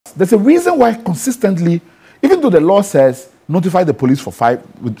There's a reason why consistently, even though the law says notify the police for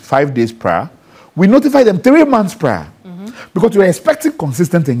 5 days prior, we notify them 3 months prior. Because we're expecting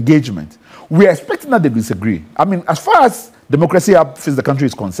consistent engagement. We're expecting that they disagree. I mean, as far as democracy in the country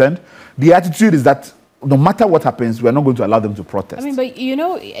is concerned, the attitude is that no matter what happens, we're not going to allow them to protest. I mean, but you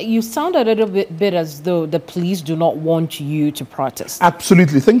know, you sound a little bit as though the police do not want you to protest.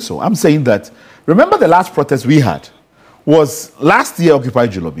 Absolutely think so. I'm saying that, remember the last protest we had was last year, Occupy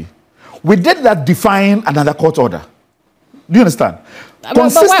Jolobi. We did that defying another court order. Do you understand? But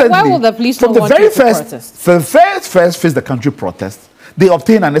why will the police not want you to protest? For the first Face the Country protest, they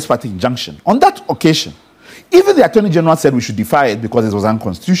obtained an ex parte injunction. On that occasion, even the Attorney General said we should defy it because it was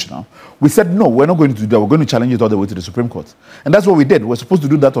unconstitutional. We said, no, we're not going to do that. We're going to challenge it all the way to the Supreme Court. And that's what we did. We're supposed to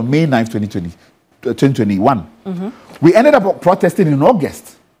do that on May 9th, 2021. We ended up protesting in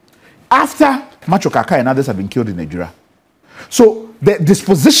August after Macho Kaka and others had been killed in Nigeria. So the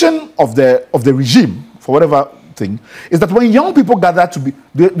disposition of the regime, for whatever thing, is that when young people gather to be,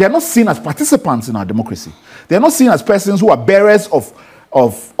 they are not seen as participants in our democracy. They are not seen as persons who are bearers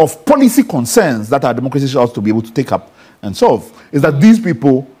of policy concerns that our democracy ought to be able to take up and solve. Is that these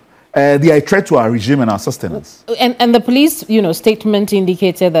people, they are a threat to our regime and our sustenance. And the police, you know, statement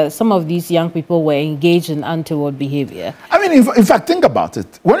indicated that some of these young people were engaged in untoward behavior. I mean, in fact, think about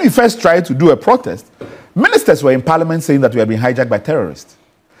it. When we first tried to do a protest, ministers were in parliament saying that we had been hijacked by terrorists,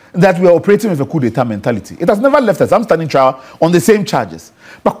 that we are operating with a coup d'etat mentality. It has never left us. I'm standing trial on the same charges.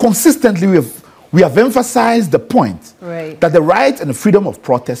 But consistently, we have emphasized the point that the right and the freedom of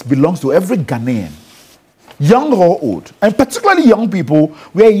protest belongs to every Ghanaian, young or old, and particularly young people.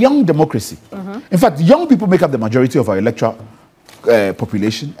 We are a young democracy. In fact, young people make up the majority of our electoral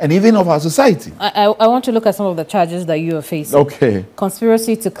population and even of our society. I want to look at some of the charges that you are facing. Okay.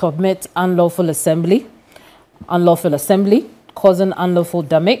 Conspiracy to commit unlawful assembly, causing unlawful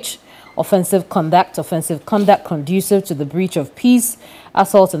damage, offensive conduct conducive to the breach of peace,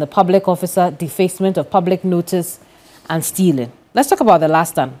 assault on a public officer, defacement of public notice, and stealing. Let's talk about the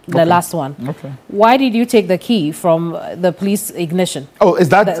last one. Okay. Why did you take the key from the police ignition? Oh, is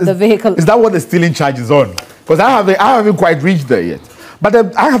that the vehicle? Is that what the stealing charge is on? Because I haven't quite reached there yet.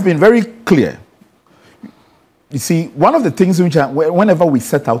 But I have been very clear. You see, one of the things which whenever we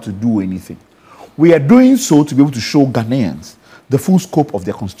set out to do anything, we are doing so to be able to show Ghanaians the full scope of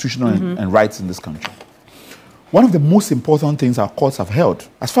their constitutional and rights in this country. One of the most important things our courts have held,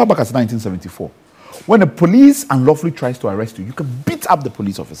 as far back as 1974, when the police unlawfully tries to arrest you, you can beat up the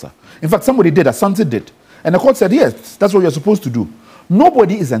police officer. In fact, somebody did, Asante did. And the court said, yes, that's what you're supposed to do.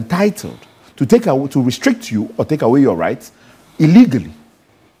 Nobody is entitled to restrict you or take away your rights illegally.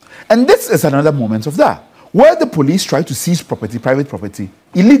 And this is another moment of that, where the police try to seize property, private property,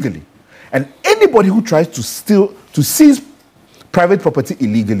 illegally. And anybody who tries to seize private property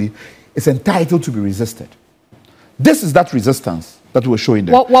illegally is entitled to be resisted. This is that resistance that we're showing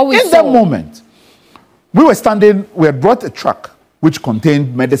them. In that moment, we had brought a truck which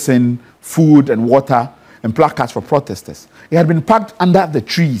contained medicine, food, and water, and placards for protesters. It had been parked under the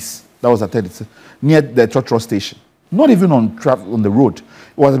trees that was attended near the Chotro station. Not even on the road.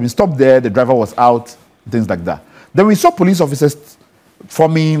 It had been stopped there, the driver was out, things like that. Then we saw police officers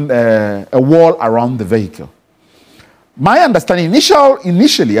forming a wall around the vehicle. My understanding,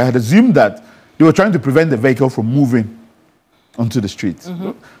 initially, I had assumed that they were trying to prevent the vehicle from moving onto the streets.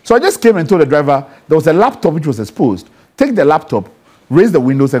 So I just came and told the driver there was a laptop which was exposed. Take the laptop, raise the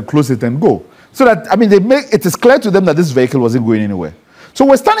windows and close it and go. So that, I mean, it is clear to them that this vehicle wasn't going anywhere. So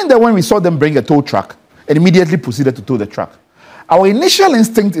we're standing there when we saw them bring a tow truck and immediately proceeded to tow the truck. Our initial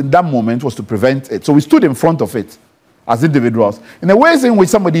instinct in that moment was to prevent it. So we stood in front of it as individuals in a way in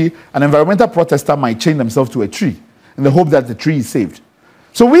which an environmental protester might chain themselves to a tree in the hope that the tree is saved.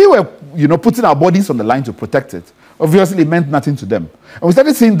 So we were, putting our bodies on the line to protect it. Obviously, it meant nothing to them. And we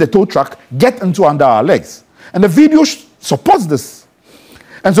started seeing the tow truck get under our legs. And the video supports this.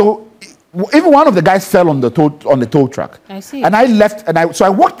 And so even one of the guys fell on the tow truck. I see. And I left, so I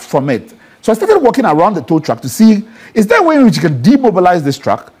walked from it. So I started walking around the tow truck to see, is there a way in which you can demobilize this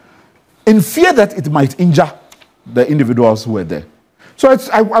truck in fear that it might injure the individuals who were there. So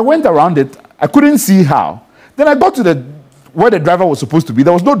I went around it. I couldn't see how. Then I got to where the driver was supposed to be.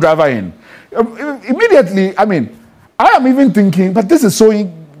 There was no driver in. Immediately, I am even thinking, but this is so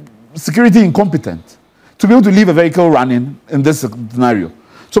security incompetent to be able to leave a vehicle running in this scenario.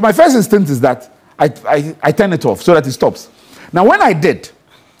 So my first instinct is that I turn it off so that it stops. Now, when I did,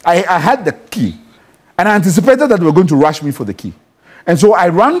 I had the key, and I anticipated that they were going to rush me for the key. And so I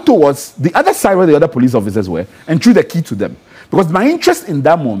ran towards the other side where the other police officers were and threw the key to them. Because my interest in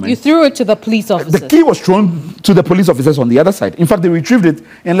that moment... You threw it to the police officers. The key was thrown to the police officers on the other side. In fact, they retrieved it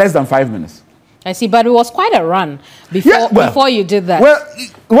in less than 5 minutes. I see, but it was quite a run before, before you did that.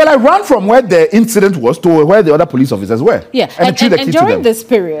 Well, I ran from where the incident was to where the other police officers were. Yeah, and during this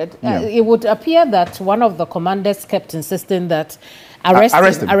period, it would appear that one of the commanders kept insisting that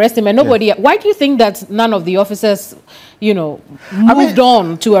arrest him, and nobody... Yeah. Why do you think that none of the officers, you know, moved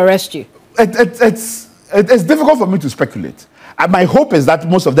on to arrest you? It's difficult for me to speculate. My hope is that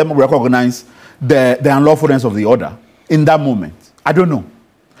most of them recognize the unlawfulness of the order in that moment. I don't know.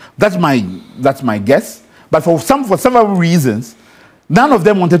 That's my guess. But for several reasons, none of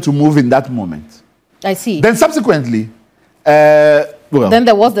them wanted to move in that moment. I see. Then subsequently, then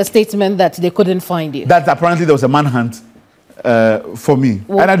there was the statement that they couldn't find you. That apparently there was a manhunt for me.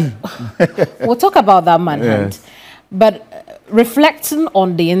 We'll talk about that manhunt. Yes. But reflecting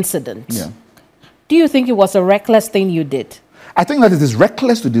on the incident, do you think it was a reckless thing you did? I think that it is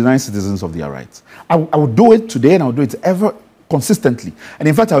reckless to deny citizens of their rights. I would do it today, and I would do it ever consistently. And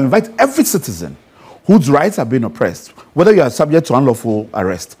in fact, I will invite every citizen whose rights are being oppressed, whether you are subject to unlawful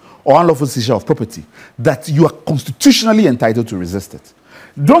arrest or unlawful seizure of property, that you are constitutionally entitled to resist it.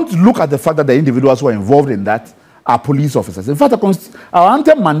 Don't look at the fact that the individuals who are involved in that are police officers. In fact, our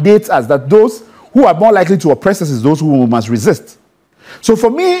anthem mandates us that those who are more likely to oppress us is those who must resist. So for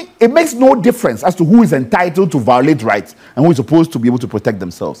me, it makes no difference as to who is entitled to violate rights and who is supposed to be able to protect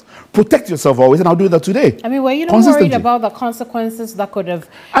themselves. Protect yourself always, and I'll do that today. I mean, were you not worried about the consequences that could have...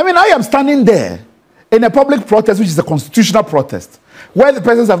 I mean, I am standing there in a public protest, which is a constitutional protest, where the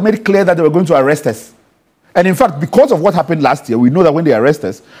presidents have made clear that they were going to arrest us. And in fact, because of what happened last year, we know that when they arrest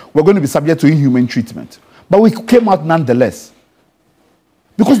us, we're going to be subject to inhumane treatment. But we came out nonetheless.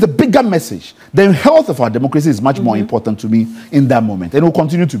 Because the bigger message, the health of our democracy is much more important to me in that moment, and will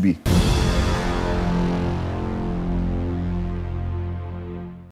continue to be.